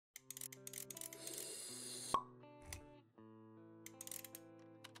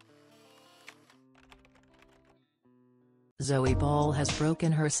Zoe Ball has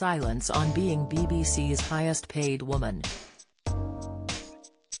broken her silence on being BBC's highest-paid woman.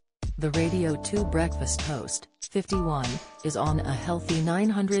 The Radio 2 breakfast host, 51, is on a healthy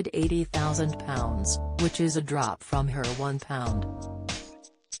 £980,000, which is a drop from her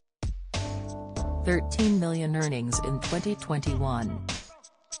 £13 million earnings in 2021.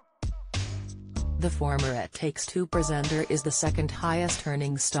 The former It Takes Two presenter is the second highest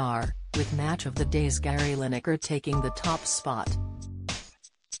earning star, with Match of the Day's Gary Lineker taking the top spot.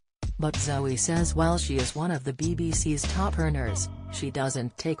 But Zoe says while she is one of the BBC's top earners, she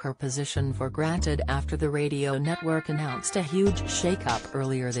doesn't take her position for granted after the radio network announced a huge shake-up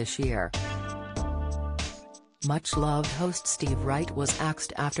earlier this year. Much-loved host Steve Wright was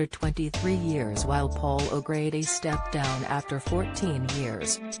axed after 23 years while Paul O'Grady stepped down after 14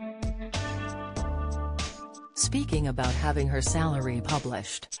 years. Speaking about having her salary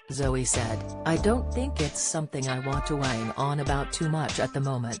published, Zoe said, "I don't think it's something I want to whine on about too much at the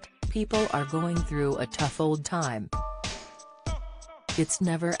moment. People are going through a tough old time. It's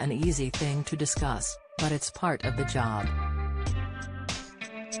never an easy thing to discuss, but it's part of the job.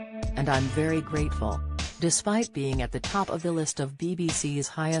 And I'm very grateful." Despite being at the top of the list of BBC's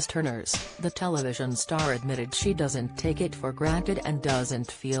highest earners, the television star admitted she doesn't take it for granted and doesn't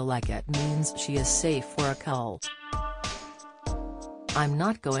feel like it means she is safe for a cull. "I'm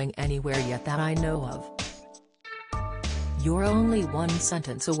not going anywhere yet that I know of. You're only one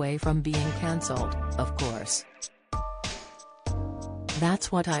sentence away from being cancelled, of course.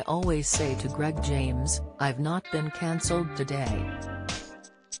 That's what I always say to Greg James, I've not been cancelled today.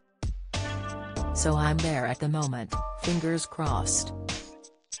 So I'm there at the moment, fingers crossed.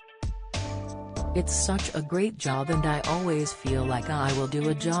 It's such a great job and I always feel like I will do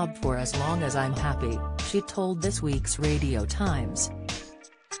a job for as long as I'm happy," she told this week's Radio Times.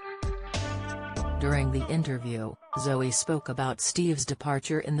 During the interview, Zoe spoke about Steve's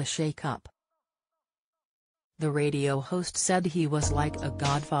departure in the shake-up. The radio host said he was like a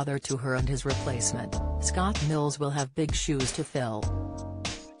godfather to her and his replacement, Scott Mills, will have big shoes to fill.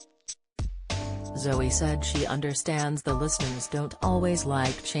 Zoe said she understands the listeners don't always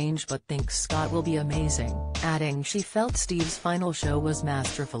like change but thinks Scott will be amazing, adding she felt Steve's final show was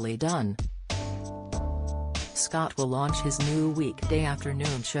masterfully done. Scott will launch his new weekday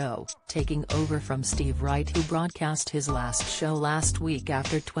afternoon show, taking over from Steve Wright, who broadcast his last show last week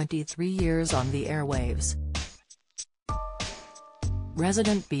after 23 years on the airwaves.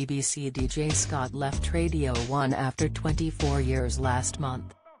 Resident BBC DJ Scott left Radio 1 after 24 years last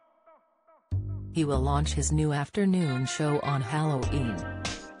month. He will launch his new afternoon show on Halloween.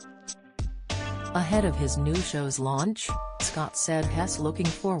 Ahead of his new show's launch, Scott said he's looking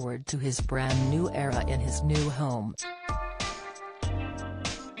forward to his brand new era in his new home.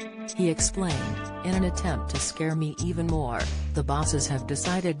 He explained, "In an attempt to scare me even more, the bosses have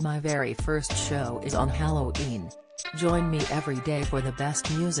decided my very first show is on Halloween. Join me every day for the best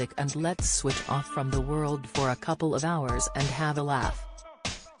music and let's switch off from the world for a couple of hours and have a laugh."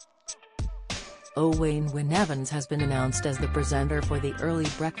 Owain Wynne Evans has been announced as the presenter for the early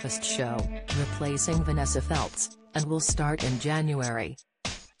breakfast show, replacing Vanessa Feltz, and will start in January.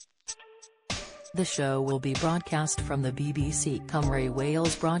 The show will be broadcast from the BBC Cymru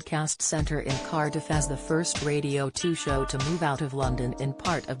Wales Broadcast Centre in Cardiff as the first Radio 2 show to move out of London in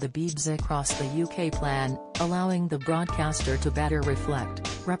part of the BBC Across the UK plan, allowing the broadcaster to better reflect,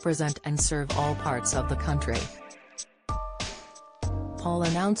 represent and serve all parts of the country. Paul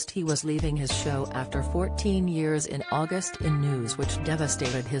announced he was leaving his show after 14 years in August in news which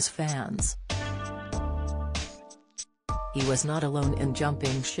devastated his fans. He was not alone in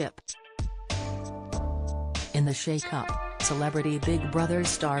jumping ship. In the shake-up, celebrity Big Brother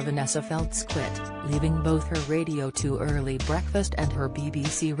star Vanessa Feltz quit, leaving both her Radio 2 early breakfast and her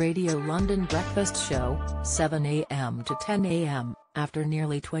BBC Radio London breakfast show, 7 a.m. to 10 a.m., after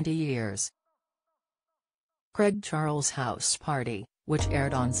nearly 20 years. Craig Charles' House Party, which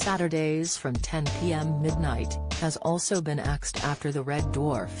aired on Saturdays from 10 p.m. midnight, has also been axed after the Red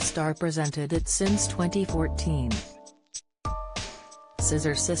Dwarf star presented it since 2014.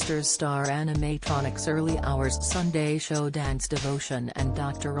 Scissor Sisters star Animatronics' Early Hours Sunday show Dance Devotion and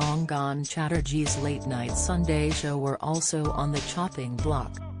Dr. Rangan Chatterjee's Late Night Sunday show were also on the chopping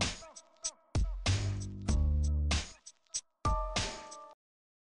block.